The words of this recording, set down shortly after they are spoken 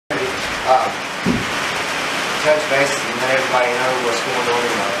touch base and let everybody know what's going on.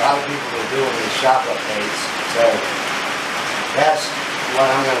 And a lot of people are doing these shop updates, so that's what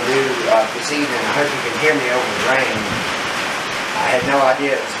I'm going to do this evening. I hope you can hear me over the rain. I had no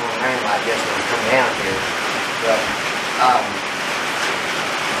idea it was going to rain like this when I come down here, but I've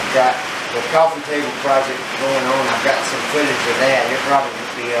got the coffee table project going on. I've got some footage of that. It probably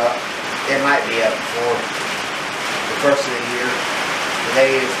won't be up. It might be up before the first of the year.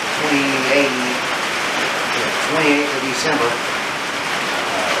 Today is the 28th of December.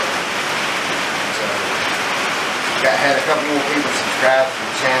 Had a couple more people subscribe to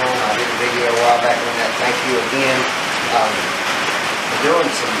the channel. I did a video a while back on that. Thank you again. I'm doing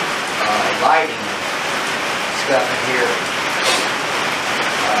some lighting stuff in here.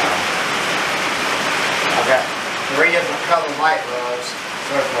 I've got 3 different color light bulbs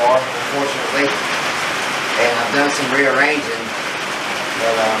so far, unfortunately, and I've done some rearranging,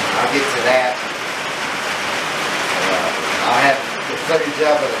 but I'll get to that. I'll have the footage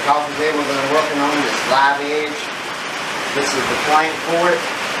up of the coffee table that I'm working on, this live edge. This is the plank for it.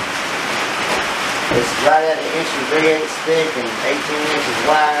 It's right at 1 3/8 thick and 18 inches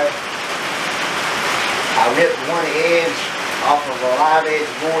wide. I ripped one edge off of a live edge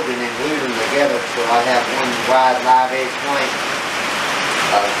board and then glued them together so I have one wide live edge plank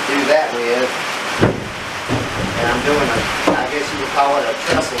to do that with. And I'm doing I guess you would call it a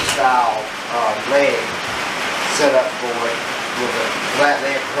trestle style leg setup for it with a flat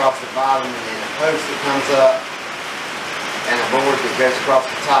leg across the bottom and then a post that comes up and a board that goes across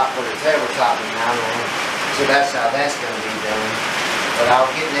the top for the tabletop to mount on. So that's how that's going to be done. But I'll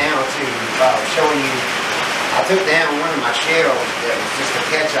get now to showing you. I took down one of my shelves that was just a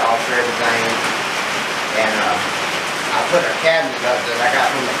catch-all for everything, and I put a cabinet up that I got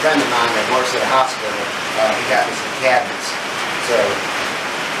from a friend of mine that works at a hospital. He got me some cabinets. So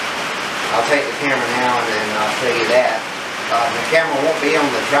I'll take the camera now and then I'll show you that. The camera won't be on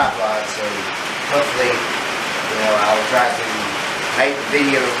the tripod, so hopefully, you know, I'll try to make the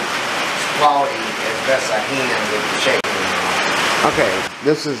video quality as best I can with the shaking. Okay,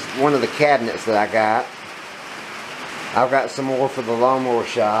 this is one of the cabinets that I got. I've got some more for the lawnmower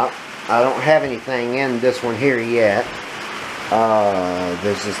shop. I don't have anything in this one here yet.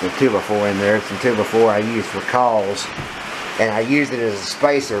 There's just a 2x4 in there. It's a 2x4 I use for calls, and I used it as a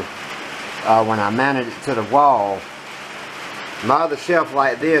spacer when I mounted it to the wall. My other shelf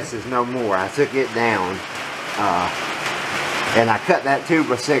like this is no more. I took it down. And I cut that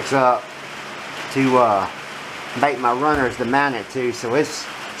 2x6 up to make my runners to mount it to, so it's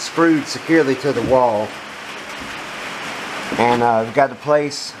screwed securely to the wall. And I've got a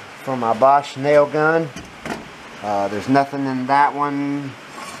place for my Bosch nail gun. There's nothing in that one.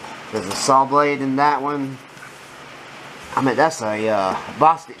 There's a saw blade in that one. I mean, that's a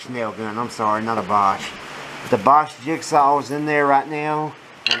Bostitch nail gun. I'm sorry, not a Bosch. The Bosch jigsaw is in there right now,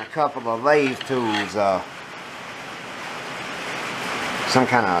 and a couple of lathe tools. Some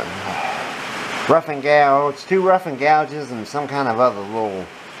kind of rough and gouge. It's 2 rough and gouges and some kind of other little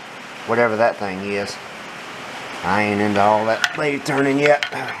whatever that thing is. I ain't into all that lathe turning yet.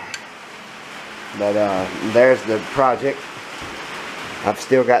 But there's the project. I've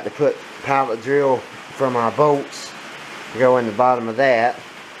still got to put pilot drill for my bolts to go in the bottom of that.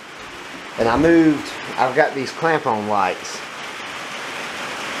 And I've got these clamp-on lights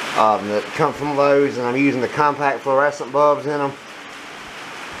that come from Lowe's, and I'm using the compact fluorescent bulbs in them.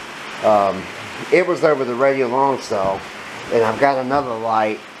 It was over the radio long saw, and I've got another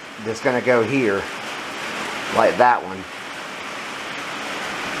light that's going to go here, like that one.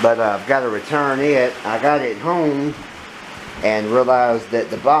 But I've got to return it. I got it home and realized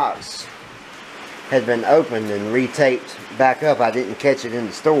that the box had been opened and retaped back up. I didn't catch it in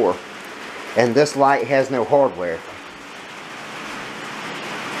the store. And this light has no hardware.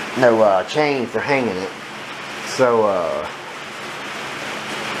 No chain for hanging it. So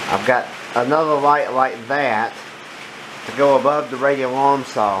I've got another light like that to go above the radio alarm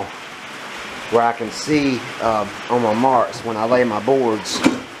saw, where I can see on my marks when I lay my boards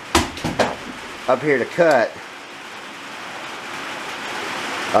up here to cut.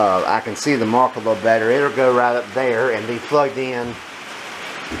 I can see the mark a little better. It'll go right up there and be plugged in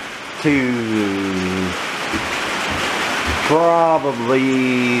to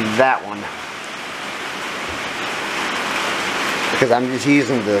probably that one, because I'm just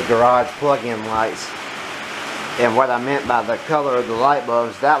using the garage plug-in lights. And what I meant by the color of the light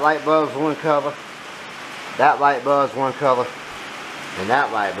bulbs, that light bulb's one color, that light bulb's one color, and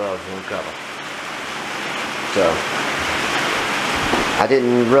that light bulb's one color. So I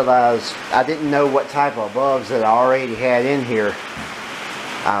didn't know what type of bulbs that I already had in here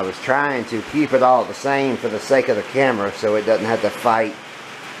I was trying to keep it all the same for the sake of the camera so it doesn't have to fight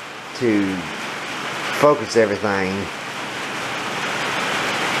to focus everything.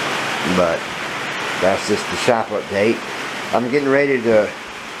 But that's just the shop update. I'm getting ready to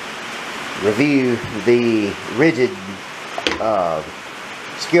review the rigid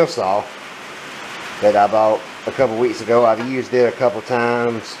skill saw that I bought a couple weeks ago. I've used it a couple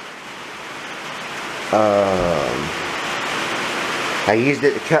times. I used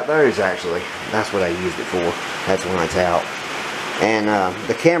it to cut those, actually. That's what I used it for. That's when it's out. And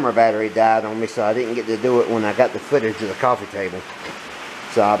the camera battery died on me, so I didn't get to do it when I got the footage of the coffee table.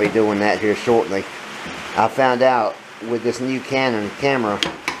 So I'll be doing that here shortly. I found out with this new Canon camera,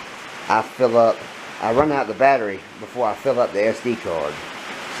 I run out the battery before I fill up the SD card.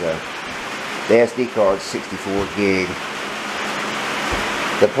 So the SD card's 64 gig.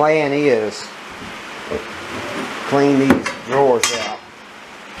 The plan is clean these drawers out,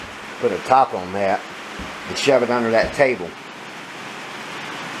 put a top on that, and shove it under that table.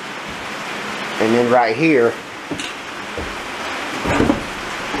 And then right here,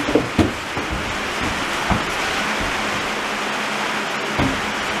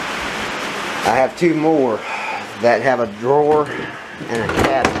 I have two more that have a drawer and a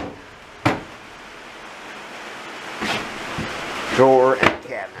cabinet. Drawer and a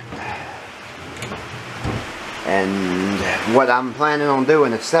cabinet. And what I'm planning on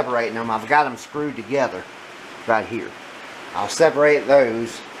doing is separating them. I've got them screwed together right here. I'll separate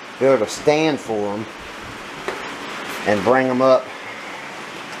those, build a stand for them, and bring them up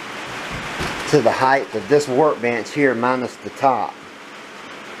to the height of this workbench here minus the top.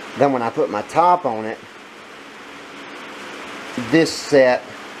 Then when I put my top on it, this set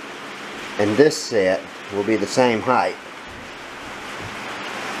and this set will be the same height.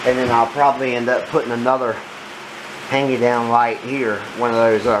 And then I'll probably end up putting another hanging down light here, one of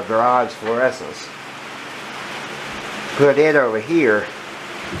those garage fluorescents. Put it over here,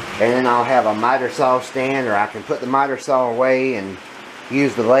 and then I'll have a miter saw stand, or I can put the miter saw away and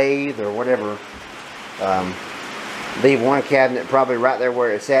use the lathe or whatever. Leave one cabinet probably right there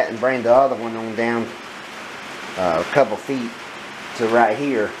where it's at and bring the other one on down a couple feet to right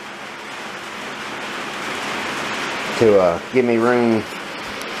here to give me room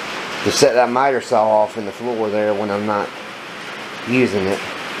to set that miter saw off in the floor there when I'm not using it.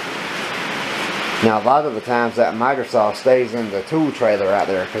 Now a lot of the times that miter saw stays in the tool trailer out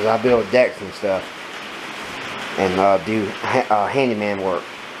there because I build decks and stuff and do handyman work.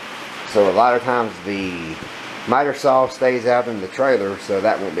 So a lot of times the miter saw stays out in the trailer, so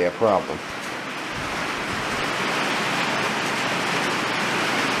that won't be a problem.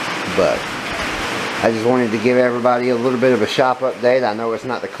 But I just wanted to give everybody a little bit of a shop update. I know it's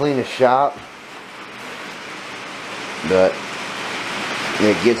not the cleanest shop, but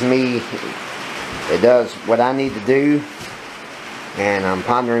it gives me, it does what I need to do, and I'm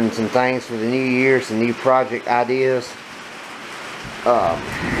pondering some things for the new year, some new project ideas.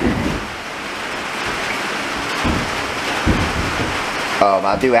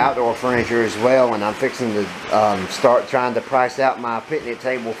 I do outdoor furniture as well, and I'm fixing to start trying to price out my picnic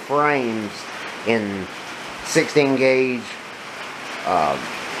table frames in 16 gauge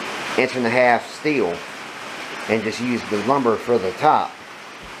 1.5" steel, and just use the lumber for the top.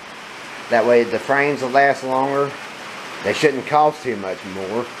 That way the frames will last longer, they shouldn't cost too much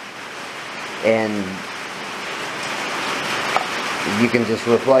more, and you can just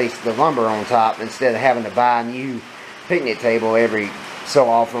replace the lumber on top instead of having to buy a new picnic table every so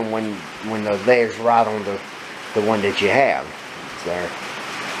often when the legs ride on the one that you have. So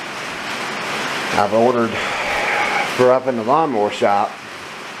I've ordered for up in the lawnmower shop,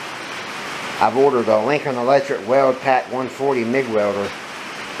 I've ordered a Lincoln Electric Weld Pack 140 MIG welder.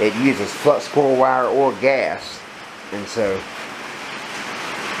 It uses flux core wire or gas, and so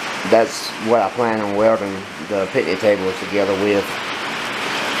that's what I plan on welding the picnic tables together with.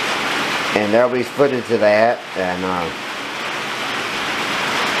 And there'll be footage of that, and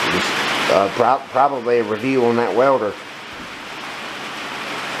probably a review on that welder.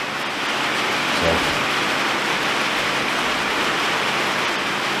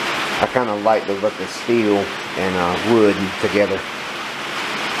 I kind of like the look of steel and wood together.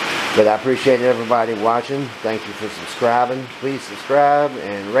 But I appreciate everybody watching. Thank you for subscribing. Please subscribe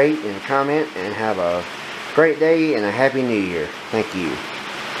and rate and comment, and have a great day and a happy new year. Thank you.